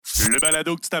Le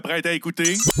balado que tu t'apprêtes à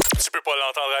écouter, tu peux pas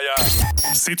l'entendre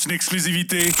ailleurs. C'est une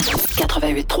exclusivité.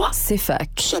 88.3, c'est fac.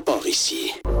 Ça part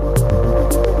ici.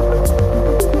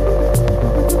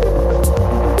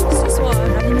 Ce soir,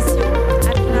 à l'émission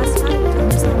Après l'asphalte,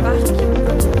 on s'embarque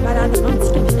dans une balade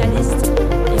anticapitaliste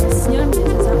et on sillonne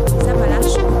les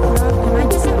Appalaches aux couleurs de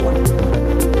Maggie Savoie.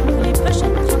 Pour les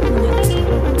prochaines 30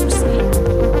 minutes, vous serez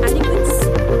à l'écoute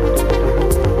ici.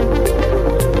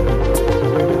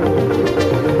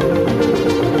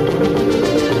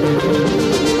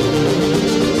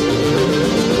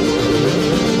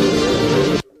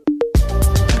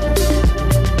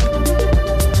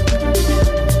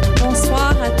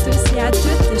 Bonsoir à tous et à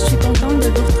toutes. Je suis contente de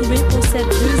vous retrouver pour cette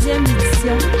deuxième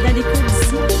édition d'À l'écoute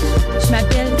d'ici. Je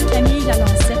m'appelle Camille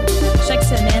Lalancette. Chaque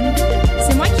semaine,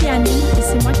 c'est moi qui anime et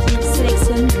c'est moi qui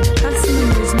sélectionne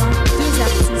parcimonieusement deux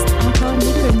artistes encore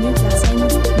méconnus de la scène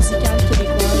musicale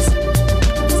québécoise.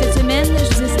 Cette semaine,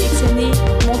 je vous ai sélectionné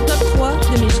mon top 3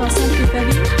 de mes chansons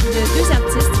préférées de deux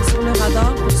artistes sur le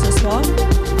radar pour ce soir.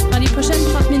 Dans les prochaines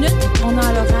 30 minutes, on a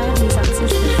à l'horaire les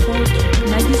artistes folk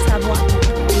Maggie Savoie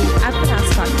et Après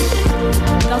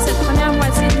l'asphalte. Dans cette première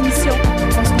moitié d'émission,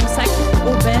 on se consacre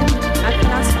au band Après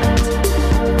l'asphalte.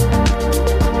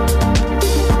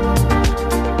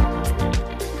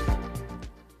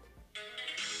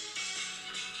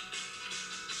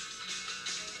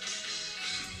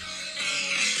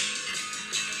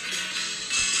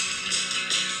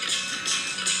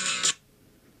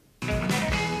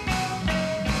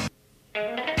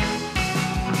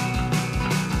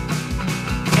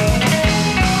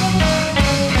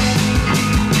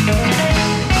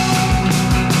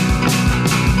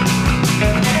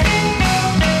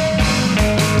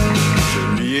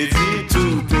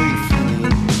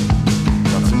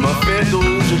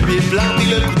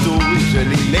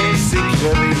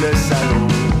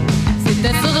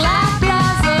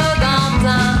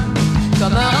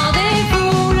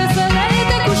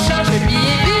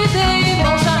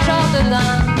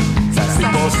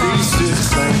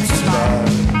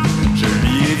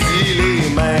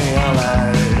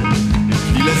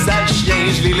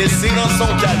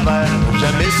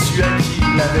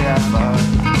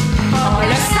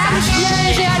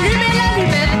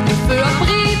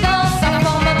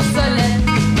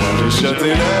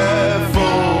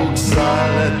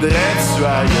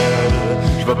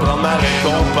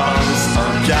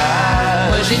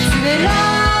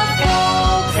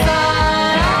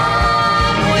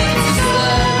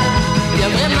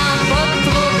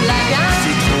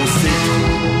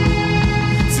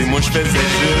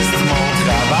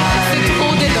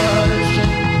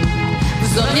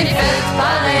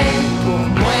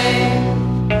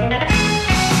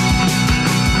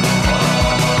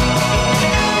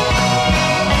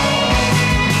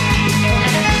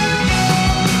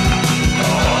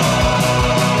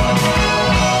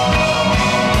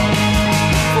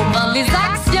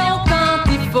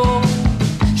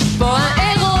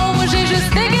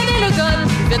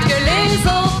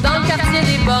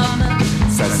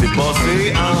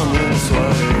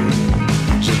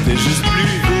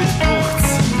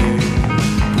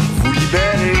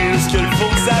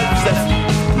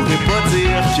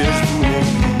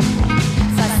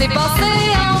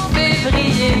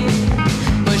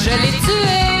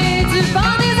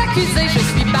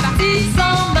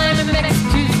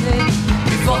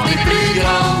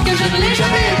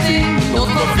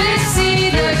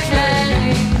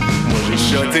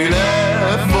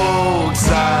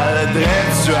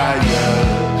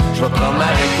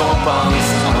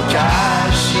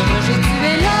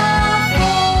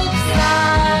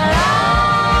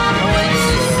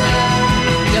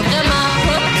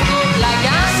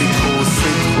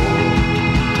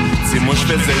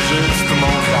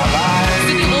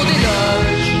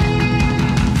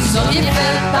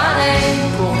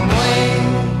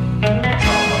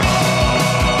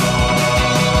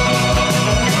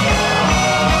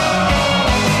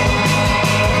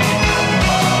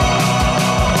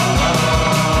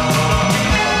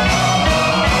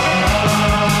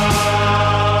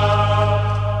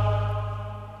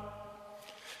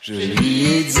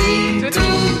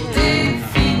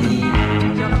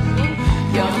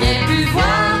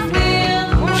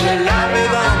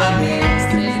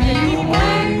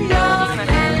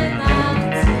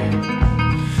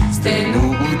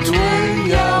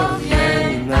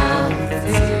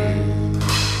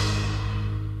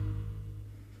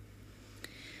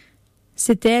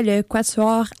 C'était le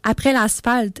quatuor Après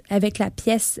l'asphalte avec la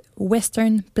pièce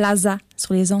Western Plaza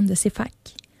sur les ondes de CFAC.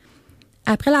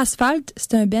 Après l'asphalte,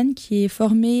 c'est un band qui est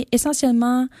formé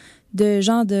essentiellement de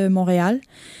gens de Montréal,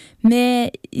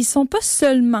 mais ils sont pas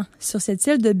seulement sur cette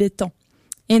île de béton.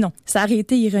 Et non, ça aurait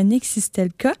été ironique si c'était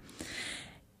le cas.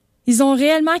 Ils ont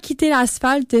réellement quitté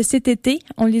l'asphalte cet été.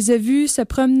 On les a vus se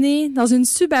promener dans une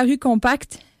Subaru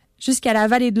compacte jusqu'à la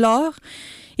Vallée de l'Or.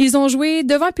 Ils ont joué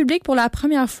devant le public pour la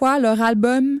première fois leur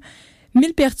album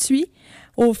Millepertuis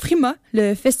au Frima,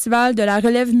 le festival de la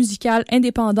relève musicale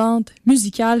indépendante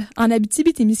musicale en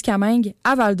Abitibi-Témiscamingue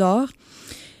à Val-d'Or.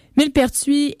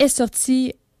 Millepertuis est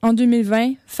sorti en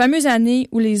 2020, fameuse année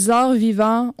où les arts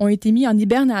vivants ont été mis en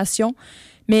hibernation,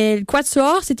 mais le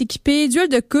Quatuor s'est équipé d'huile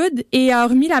de coude et a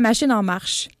remis la machine en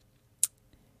marche.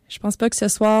 Je pense pas que ce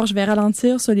soir, je vais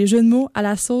ralentir sur les jeux de mots à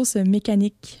la sauce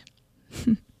mécanique.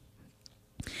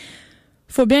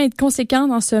 Faut bien être conséquent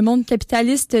dans ce monde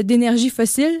capitaliste d'énergie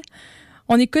fossile.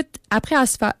 On écoute Après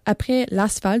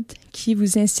l'asphalte qui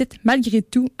vous incite malgré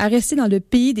tout à rester dans le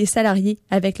pays des salariés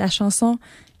avec la chanson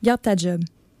 « Garde ta job ».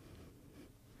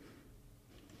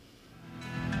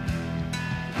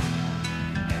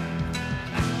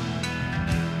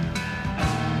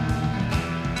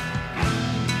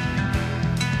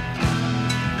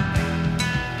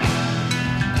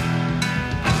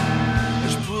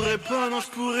 Non, je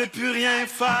pourrais plus rien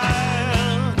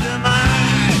faire demain.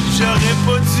 J'aurais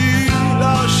pas dû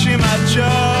lâcher ma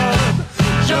job.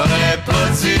 J'aurais pas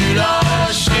dû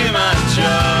lâcher ma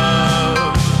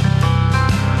job.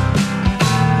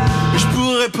 Je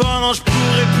pourrais pas, non, je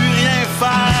pourrais plus rien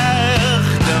faire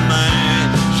demain.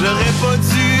 J'aurais pas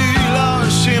dû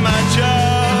lâcher ma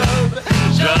job.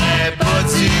 J'aurais pas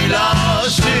dû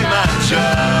lâcher ma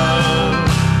job.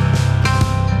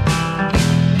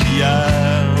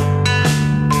 Hier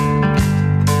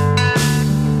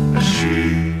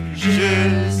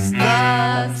juste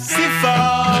assez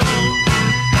fort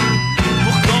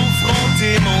pour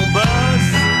confronter mon boss.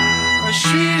 Je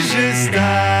suis juste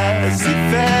assez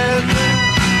faible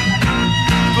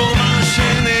pour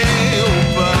m'enchaîner au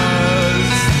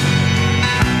poste.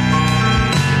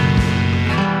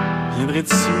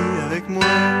 Viendrais-tu avec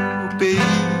moi au pays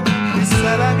des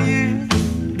salariés?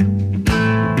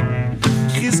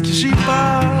 Qu'est-ce que j'ai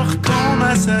peur qu'on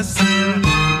m'assassine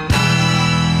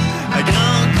à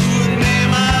grands coups de mes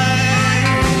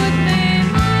mains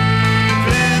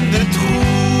pleines de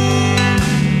trous,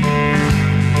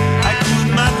 à coups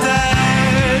de ma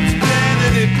tête pleine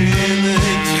d'épines.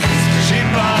 Qu'est-ce que j'ai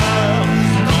peur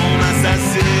qu'on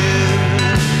m'assassine?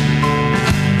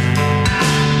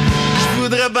 Je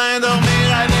voudrais bien dormir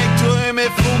avec toi, mais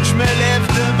faut que je me lève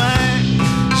demain.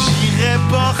 J'irai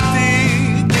porter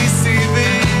des CV,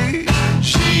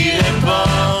 j'irai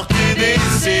porter des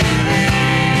CV.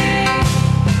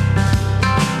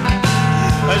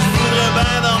 Je voudrais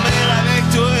bien dormir avec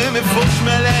toi, mais faut que je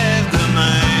me lève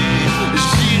demain.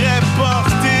 J'irai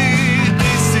porter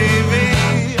des CV,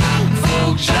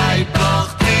 faut que j'aille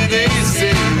porter des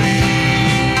CV.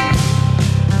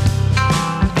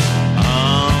 En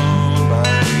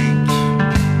barrique,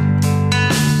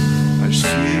 je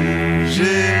suis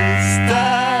juste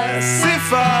assez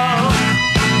fort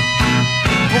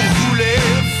pour rouler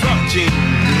fucking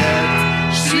net.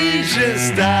 Je suis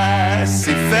juste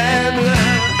assez faible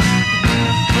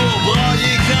pour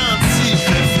broyer quand il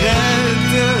fait fret.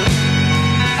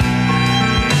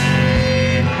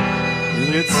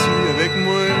 Viendrais-tu avec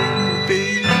moi au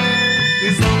pays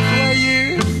des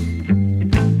employés?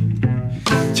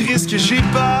 Qu'est-ce que j'ai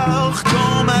peur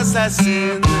qu'on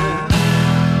m'assassine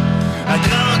à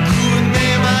grands coups de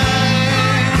mes mains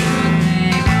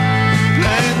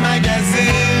plein de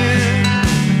magazines,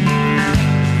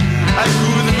 à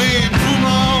coups de mes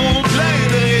poumons pleins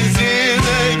de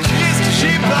résine. Qu'est-ce que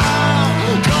j'ai peur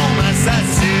qu'on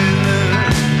m'assassine?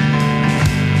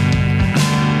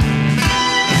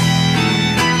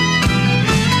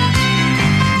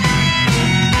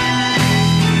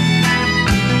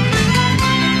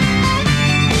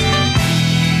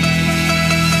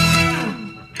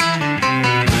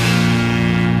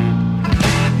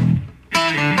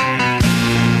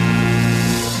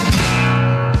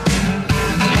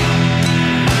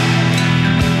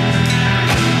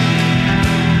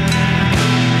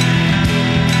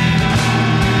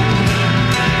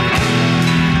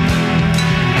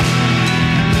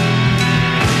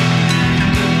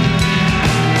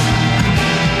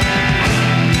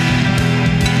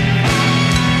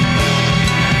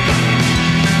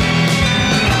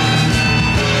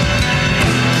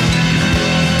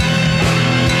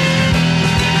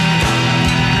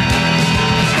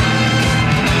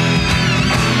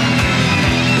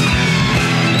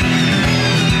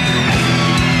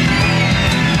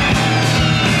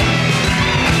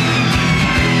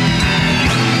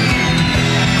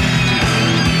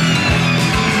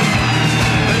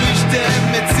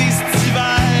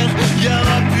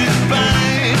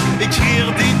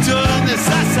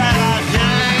 ça sert à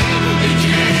rien.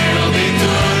 Écrire des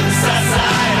tunes, ça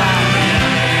sert à rien.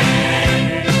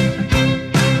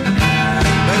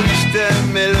 Ben oui, je t'aime,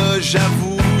 mais là,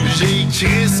 j'avoue, j'ai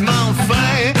crissement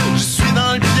faim. Je suis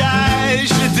dans le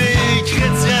piège des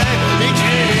chrétiens.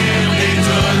 Écrire des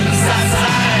tunes, ça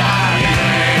sert à rien.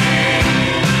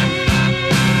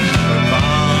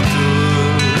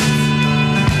 Pantoute.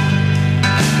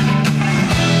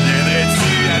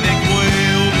 Viendrais-tu avec moi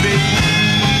au pays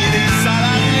des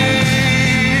salariés?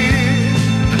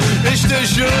 Et je te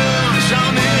jure,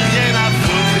 j'en ai rien à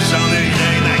foutre, j'en ai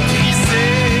rien à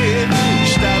crisser.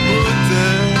 Je t'aboute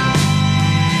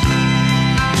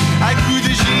à coups de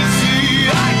Jésus,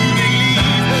 à coups d'église,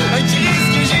 un Christ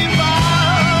que j'ai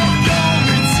peur qu'on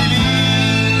m'utilise.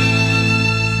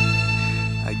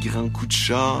 À grands coups de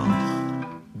char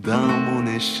dans mon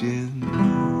échine,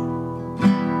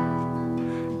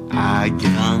 à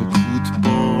grands coups de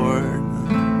porn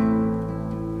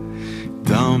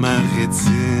dans ma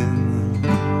rétine.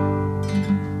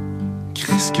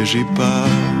 Christ que j'ai peur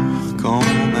qu'on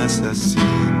m'assassine.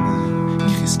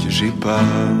 Christ que j'ai peur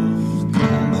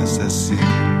qu'on m'assassine.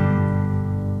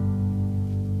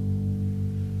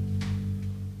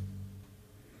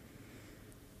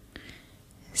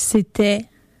 C'était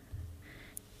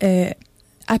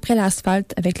Après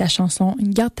l'asphalte avec la chanson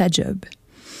Garde ta job.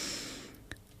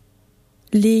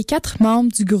 Les 4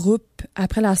 membres du groupe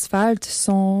Après l'asphalte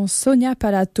sont Sonia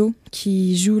Palato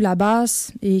qui joue la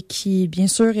basse et qui bien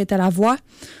sûr est à la voix.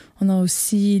 On a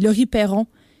aussi Laurie Perron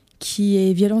qui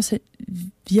est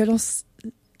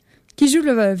qui joue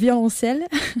le violoncelle.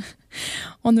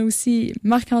 On a aussi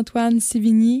Marc-Antoine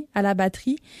Sévigny à la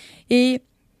batterie et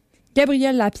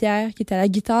Gabriel Lapierre qui est à la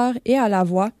guitare et à la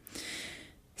voix.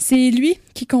 C'est lui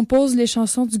qui compose les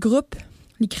chansons du groupe.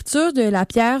 L'écriture de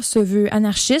Lapierre se veut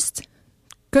anarchiste,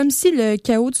 comme si le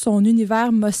chaos de son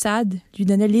univers maussade lui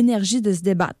donnait l'énergie de se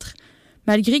débattre,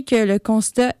 malgré que le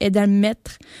constat est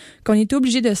d'admettre qu'on est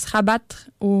obligé de se rabattre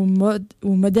au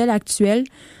modèle actuel,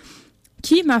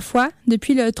 qui, ma foi,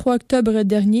 depuis le 3 octobre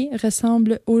dernier,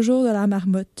 ressemble au jour de la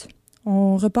marmotte.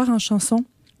 On repart en chanson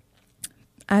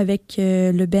avec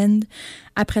le band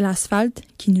Après l'asphalte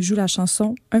qui nous joue la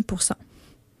chanson 1%.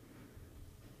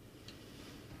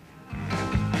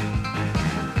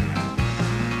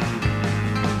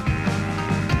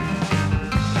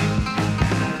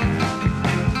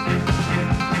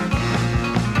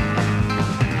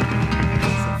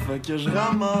 Que je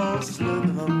ramasse le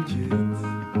drum kit.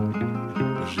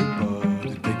 J'ai pas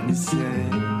de technicien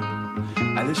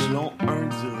à l'échelon 1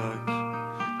 du rock.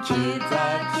 Quitte à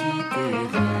quitter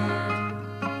rien,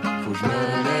 faut que je me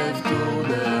lève tôt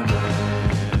demain.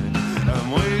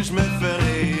 Moi je me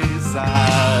ferai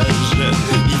sage.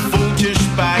 Il faut que je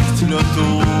pacte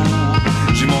l'auto.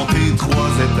 J'ai monté 3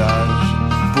 étages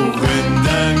pour une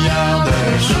demi-heure de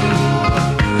show.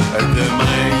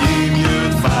 Demain il est mieux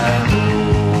de faire beau.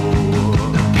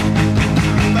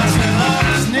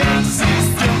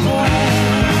 N'existe pour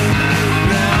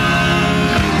le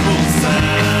 1%.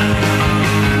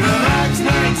 Le max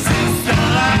n'existe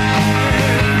pas.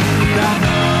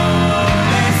 L'adolescent.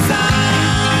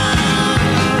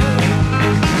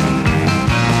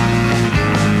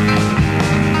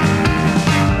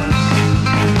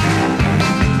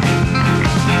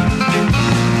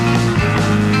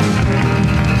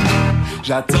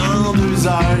 J'attends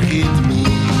 2h30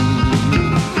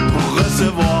 pour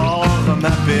recevoir ma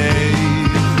paye.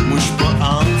 Moi j'suis pas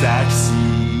en taxi,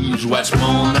 j'watch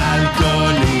mon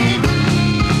alcoolémie.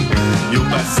 Yo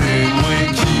passé moi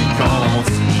qui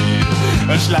conduit,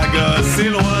 j'laga c'est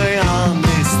loin en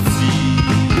esti.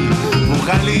 Pour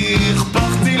aller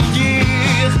reporter le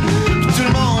gear, pis tout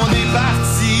le monde est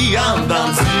parti en dedans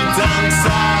du temps que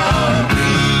ça a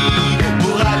pris.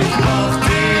 Pour aller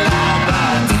porter la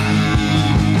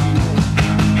batterie.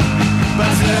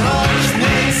 Parce que le roche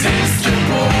n'existe que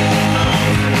pour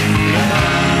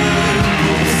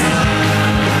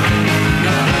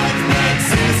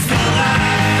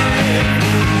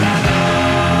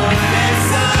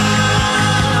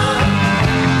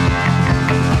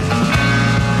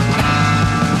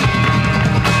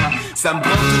ça me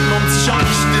prend tout mon petit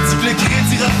change. Je te dis que le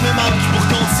crédit rock me manque pour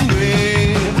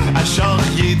continuer à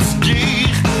charrier du gear.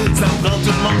 Ça me prend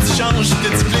tout mon petit change. Je te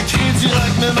dis que le crédit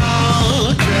rock me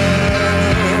manque.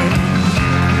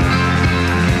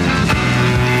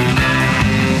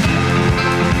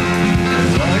 Le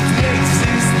rock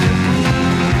n'existe plus.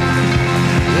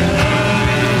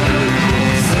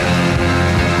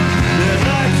 Le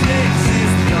rock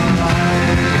n'existe qu'en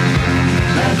rêve.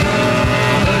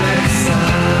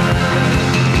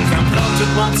 Tout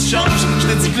le monde change, je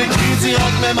te dis que le crédit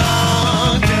rock me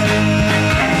manque.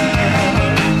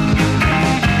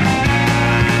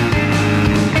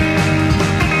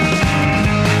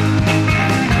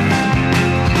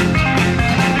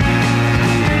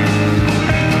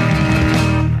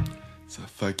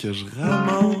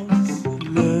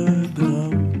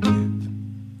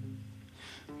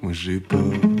 j'ai pas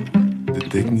de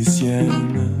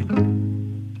technicienne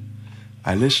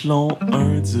à l'échelon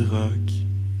 1 du rock,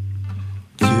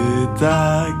 quitte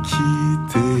à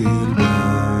quitter le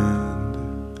band.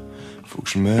 Faut que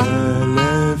je me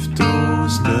lève tôt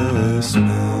cette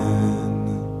semaine.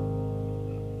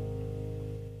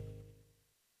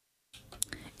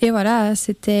 Et voilà,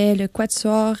 c'était le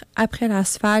quatuor Après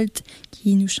l'asphalte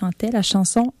qui nous chantait la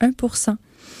chanson 1%.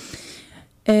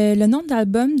 Le nom de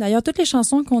l'album, d'ailleurs, toutes les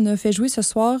chansons qu'on a fait jouer ce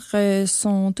soir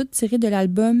sont toutes tirées de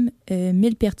l'album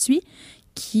Millepertuis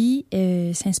qui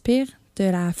s'inspire de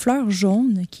la fleur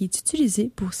jaune qui est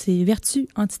utilisée pour ses vertus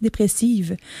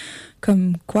antidépressives.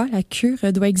 Comme quoi, la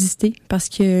cure doit exister parce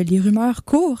que les rumeurs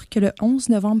courent que le 11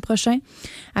 novembre prochain,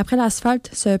 Après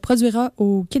l'asphalte se produira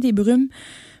au Quai des Brumes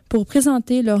pour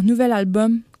présenter leur nouvel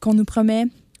album qu'on nous promet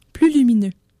plus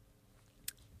lumineux.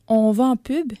 On va en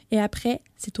pub et après,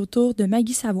 c'est au tour de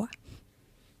Maggie Savoie.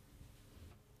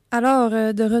 Alors,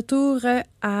 de retour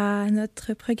à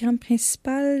notre programme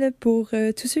principal pour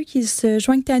tous ceux qui se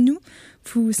joignent à nous,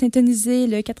 vous syntonisez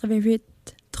le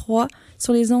 88.3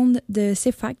 sur les ondes de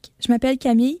CFAC. Je m'appelle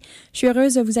Camille, je suis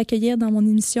heureuse de vous accueillir dans mon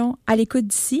émission À l'écoute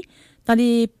d'ici. Dans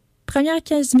les premières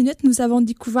 15 minutes, nous avons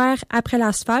découvert Après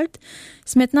l'asphalte.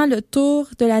 C'est maintenant le tour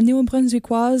de la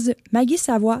néo-brunswickoise Maggie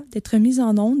Savoie d'être mise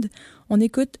en onde. On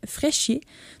écoute Fraîchier,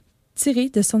 tiré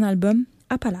de son album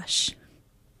Appalaches.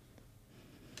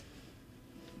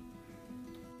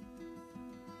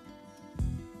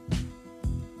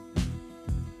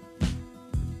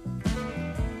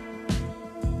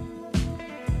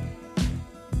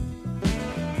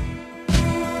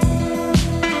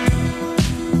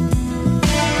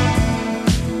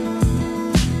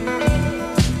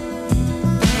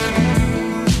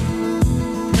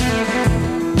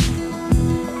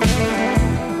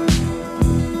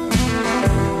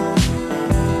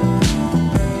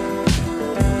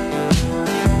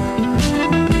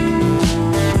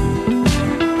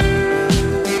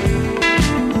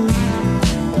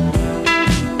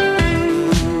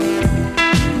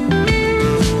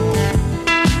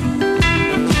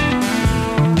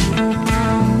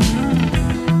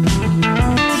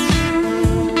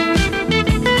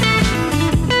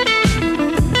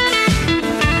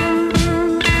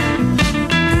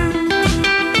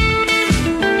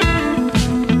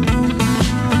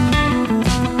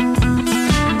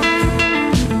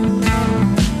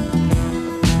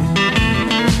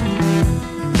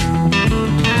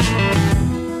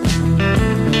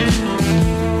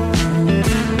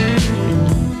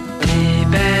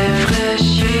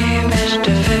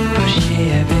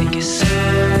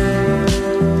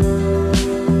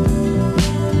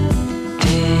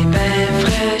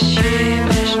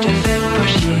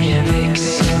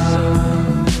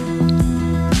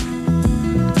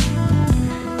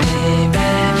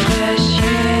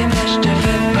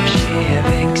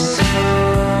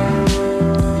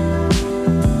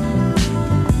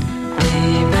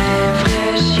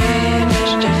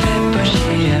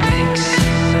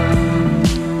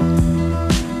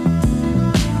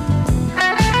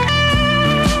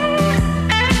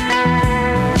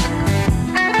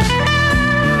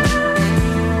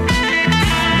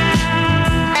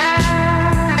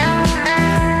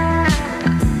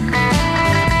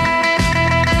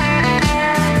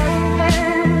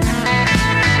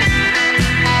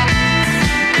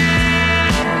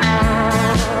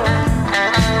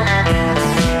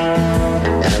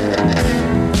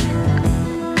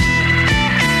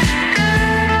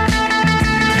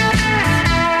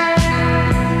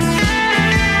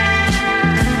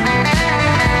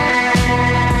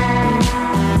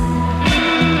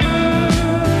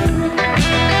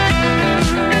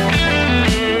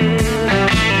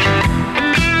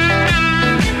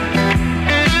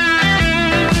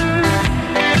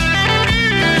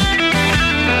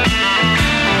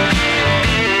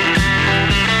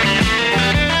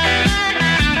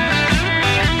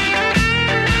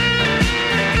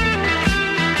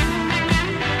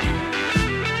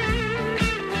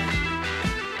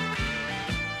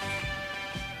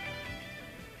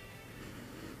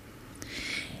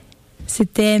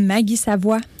 C'était Maggie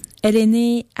Savoie. Elle est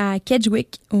née à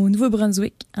Kedgewick, au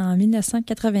Nouveau-Brunswick, en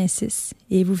 1986.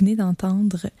 Et vous venez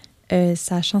d'entendre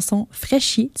sa chanson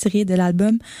Fraîchier, tirée de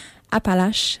l'album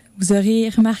Appalaches. Vous aurez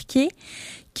remarqué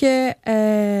qu'il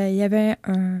y avait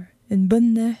une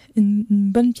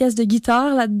bonne pièce de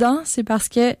guitare là-dedans. C'est parce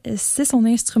que c'est son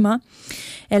instrument.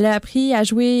 Elle a appris à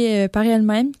jouer par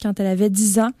elle-même quand elle avait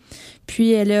 10 ans.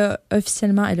 Puis elle a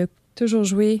toujours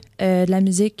joué de la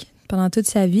musique pendant toute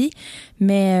sa vie,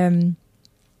 mais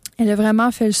elle a vraiment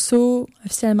fait le saut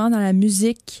officiellement dans la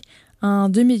musique en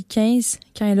 2015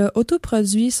 quand elle a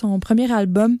autoproduit son premier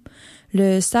album,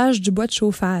 Le Sage du bois de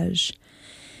chauffage.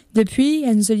 Depuis,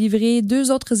 elle nous a livré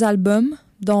 2 autres albums,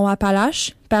 dont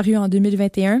Appalache, paru en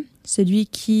 2021, celui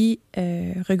qui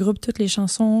regroupe toutes les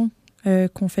chansons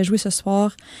qu'on fait jouer ce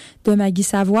soir de Maggie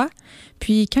Savoie.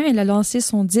 Puis quand elle a lancé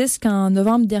son disque en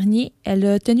novembre dernier, elle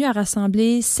a tenu à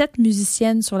rassembler 7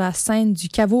 musiciennes sur la scène du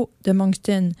caveau de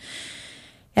Moncton.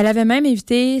 Elle avait même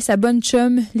invité sa bonne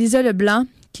chum Lisa Leblanc,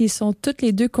 qui sont toutes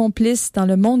les deux complices dans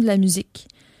le monde de la musique.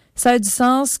 Ça a du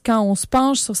sens quand on se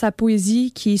penche sur sa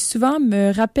poésie qui souvent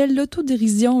me rappelle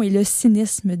l'autodérision et le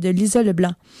cynisme de Lisa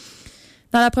Leblanc.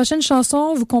 Dans la prochaine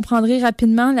chanson, vous comprendrez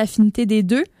rapidement l'affinité des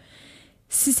deux.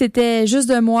 Si c'était juste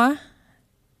de moi,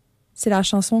 c'est la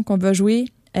chanson qu'on va jouer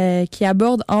qui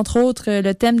aborde entre autres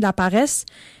le thème de la paresse.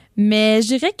 Mais je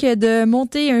dirais que de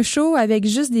monter un show avec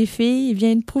juste des filles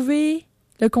vient de prouver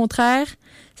le contraire.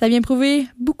 Ça vient prouver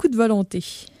beaucoup de volonté.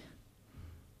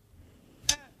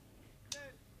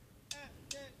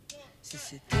 Si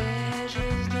c'était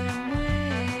juste de moi,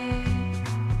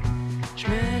 je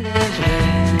me lèverais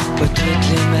pas tous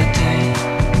les matins.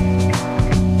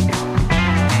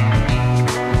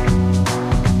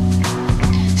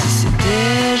 Si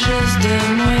c'était juste de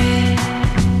moi,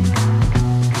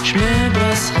 je me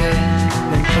brosserais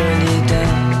même pas les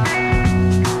dents.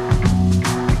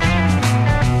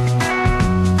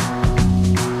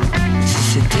 Si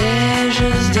c'était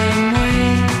juste de moi,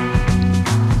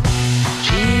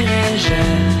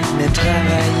 jamais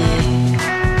travailler.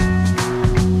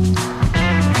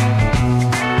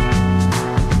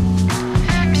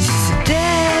 Puis si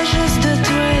c'était juste de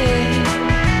toi,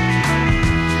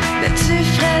 ben tu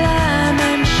ferais la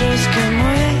même chose que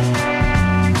moi.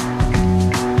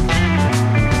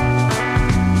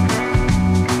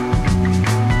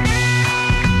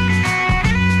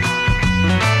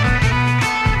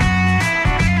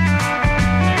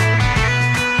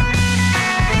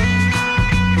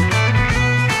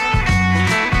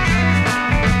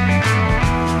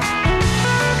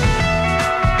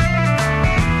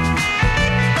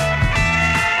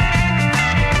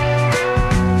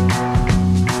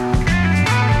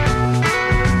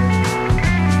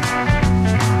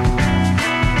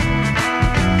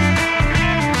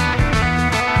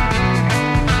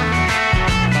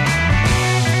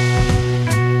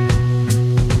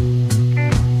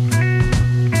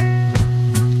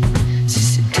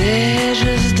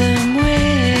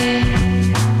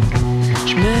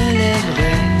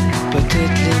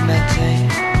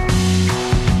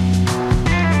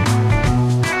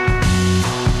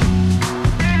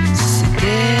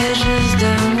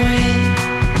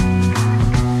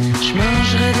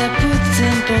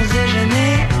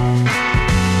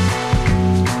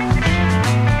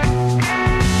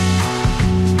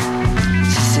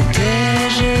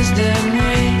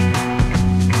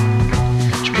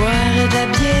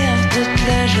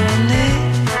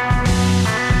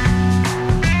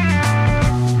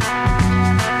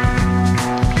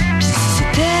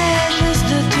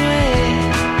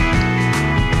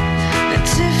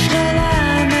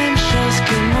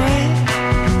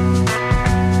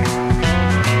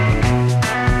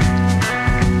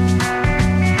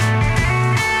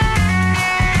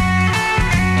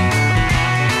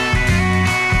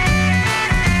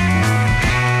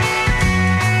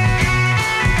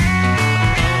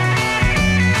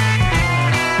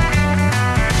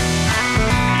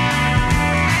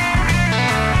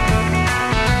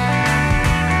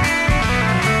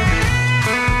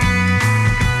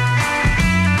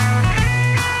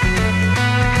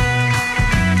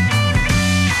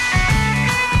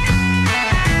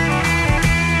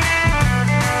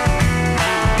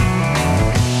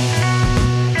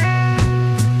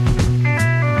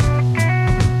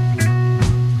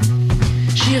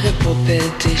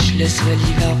 Je laisserai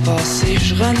l'hiver passer,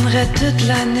 je runnerai toute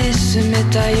l'année ce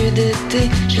métailleux d'été.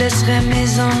 Je laisserai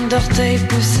mes ongles d'orteil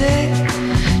pousser,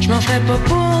 je m'en ferai pas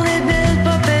pour les billes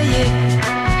pas payées.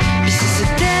 Puis si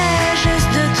c'était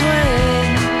juste de toi,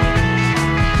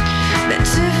 ben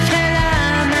tu ferais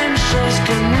la même chose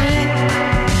que moi.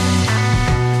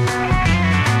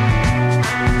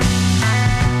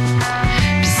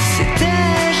 Puis si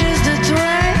c'était juste de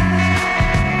toi,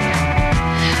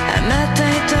 un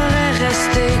matin t'aurais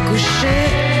resté couché.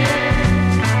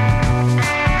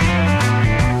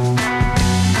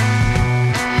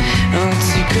 En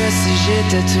tout cas, si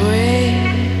j'étais toi,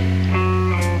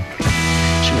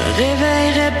 je me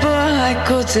réveillerais pas à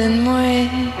côté de moi.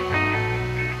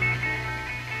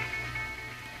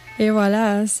 Et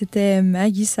voilà, c'était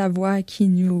Maggie Savoie qui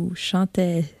nous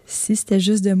chantait « Si c'était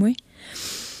juste de moi ».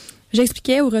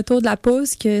 J'expliquais au retour de la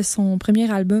pause que son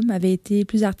premier album avait été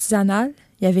plus artisanal.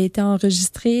 Il avait été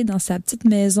enregistré dans sa petite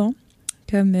maison,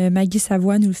 comme Maggie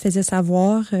Savoie nous le faisait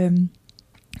savoir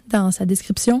dans sa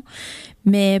description.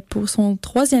 Mais pour son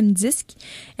 3e disque,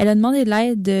 elle a demandé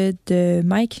l'aide de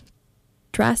Mike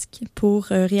Trask pour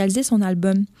réaliser son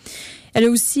album. Elle a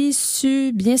aussi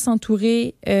su bien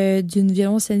s'entourer d'une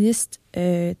violoncelliste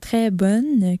très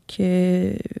bonne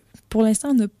que pour l'instant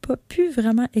on n'a pas pu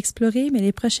vraiment explorer, mais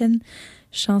les prochaines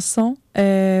chansons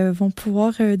vont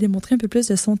pouvoir démontrer un peu plus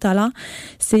de son talent.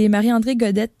 C'est Marie-André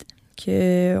Godette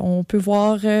qu'on peut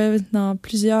voir dans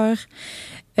plusieurs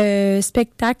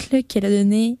spectacles qu'elle a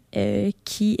donnés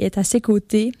qui est à ses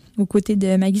côtés, aux côtés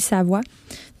de Maggie Savoie.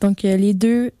 Donc les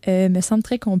deux me semblent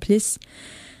très complices.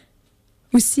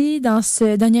 Aussi, dans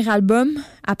ce dernier album,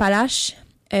 Appalache,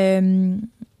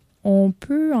 on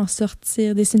peut en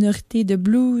sortir des sonorités de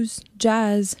blues,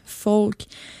 jazz, folk,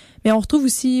 mais on retrouve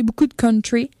aussi beaucoup de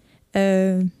country.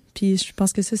 Puis je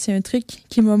pense que ça, c'est un truc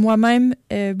qui m'a moi-même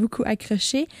beaucoup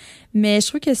accroché. Mais je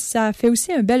trouve que ça fait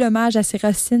aussi un bel hommage à ses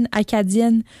racines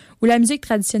acadiennes, où la musique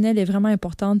traditionnelle est vraiment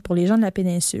importante pour les gens de la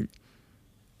péninsule.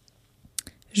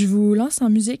 Je vous lance en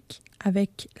musique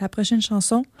avec la prochaine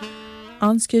chanson,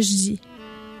 Entre ce que je dis.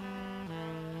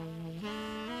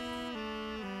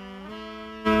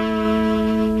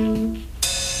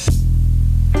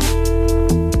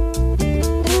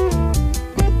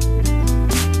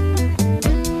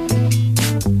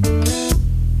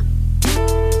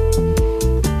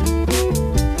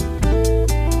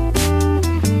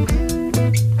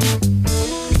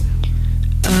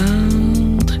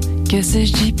 Qu'est-ce que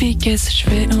je dis pis qu'est-ce que je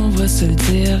fais, on va se le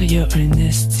dire, y'a un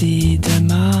esti de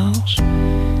marge.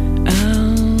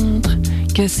 Entre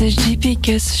qu'est-ce que je dis pis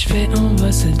qu'est-ce que je fais, on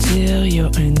va se le dire, y'a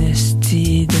un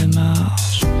esti de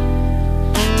marge.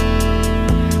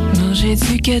 Manger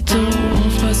du gâteau, on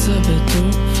fera ça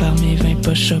bateau, faire mes 20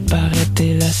 push-ups,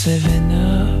 arrêter la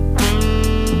 7-up.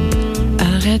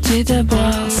 Arrêter de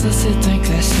boire, ça c'est un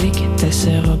classique,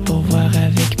 t'essaieras pour voir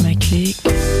avec ma clique.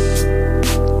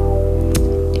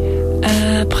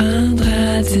 Apprendre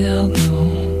à dire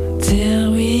non,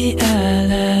 dire oui à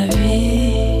la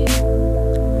vie.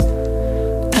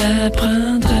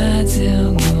 Apprendre à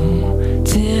dire non,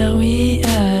 dire oui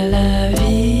à la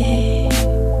vie.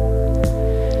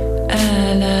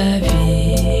 À la vie.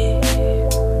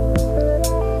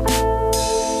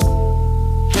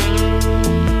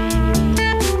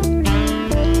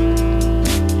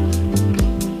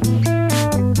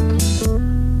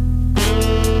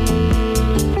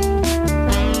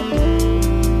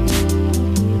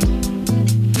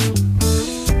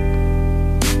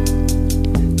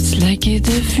 De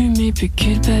fumer puis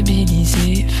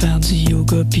culpabiliser, faire du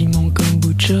yoga puis mon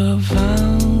kombucha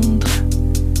vendre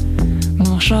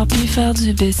mon char puis faire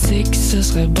du basic, ce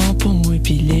serait bon pour moi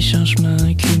puis les changements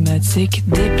climatiques,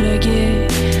 dépluguer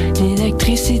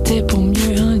l'électricité pour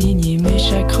mieux enligner mes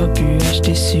chakras puis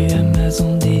acheter sur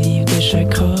Amazon des livres de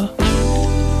chakras.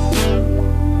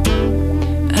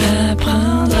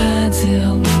 Apprendre à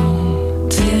dire non,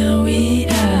 dire oui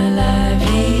à la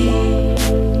vie.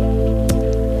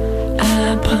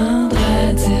 Apprendre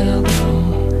à dire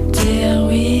non, dire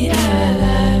oui à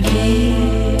la vie,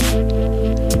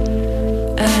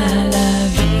 à la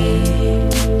vie.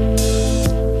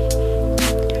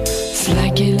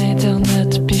 Slacker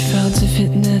l'internet puis faire du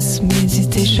fitness,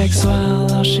 méditer chaque soir,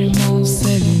 lâcher mon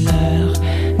cellulaire,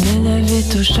 me lever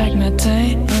tôt chaque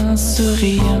matin en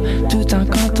souriant, tout en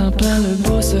contemplant le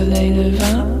beau soleil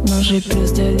levant, manger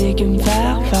plus de légumes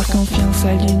verts, faire confiance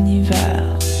à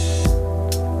l'univers.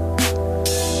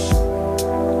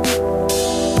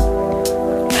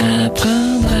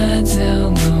 Apprendre à dire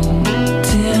non,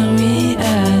 dire oui à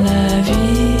la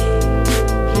vie.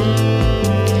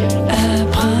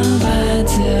 Apprendre à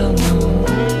dire non,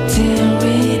 dire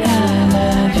oui à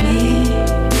la vie.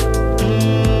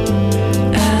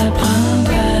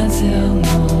 Apprendre à dire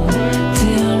non,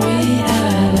 dire oui à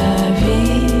la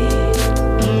vie.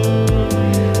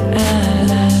 À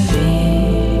la vie.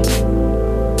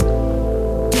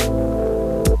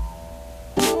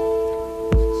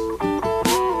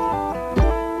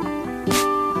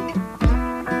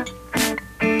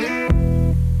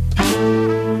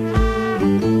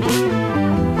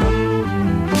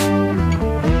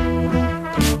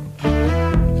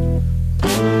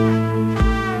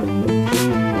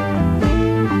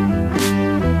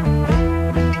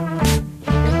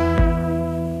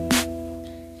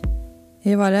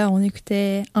 Et voilà, on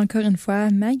écoutait encore une fois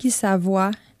Maggie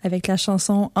Savoie avec la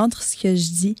chanson Entre ce que je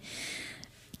dis,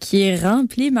 qui est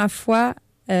remplie, ma foi,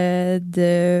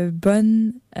 de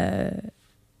bonnes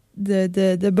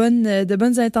de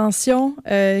bonnes intentions,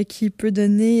 qui peut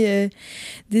donner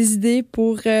des idées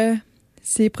pour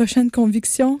ses prochaines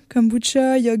convictions,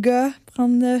 kombucha, yoga,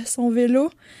 prendre son vélo.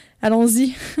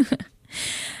 Allons-y.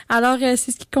 Alors,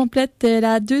 c'est ce qui complète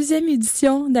la 2e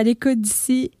édition d'À l'écoute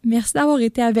d'ici. Merci d'avoir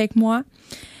été avec moi.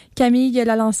 Camille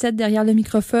Lalancette derrière le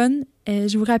microphone.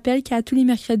 Je vous rappelle qu'à tous les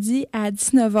mercredis à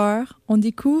 19h, on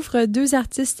découvre 2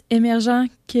 artistes émergents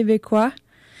québécois.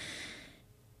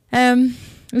 Je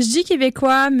dis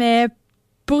québécois, mais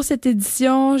pour cette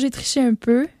édition, j'ai triché un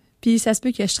peu. Puis ça se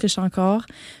peut que je triche encore.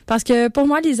 Parce que pour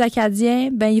moi, les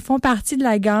Acadiens, ils font partie de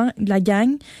la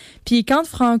gang. Puis quand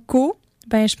franco,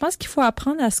 je pense qu'il faut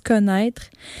apprendre à se connaître.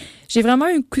 J'ai vraiment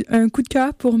un coup de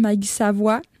cœur pour Maggie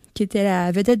Savoie, qui était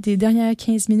la vedette des dernières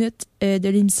 15 minutes de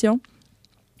l'émission.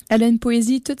 Elle a une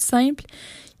poésie toute simple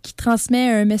qui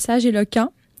transmet un message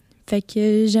éloquent. Fait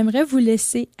que j'aimerais vous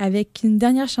laisser avec une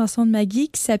dernière chanson de Maggie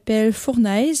qui s'appelle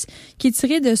Fournaise, qui est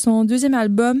tirée de son 2e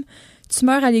album Tu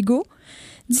meurs à l'ego.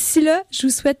 D'ici là, je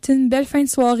vous souhaite une belle fin de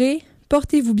soirée,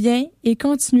 portez-vous bien et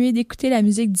continuez d'écouter la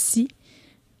musique d'ici,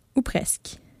 ou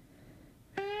presque.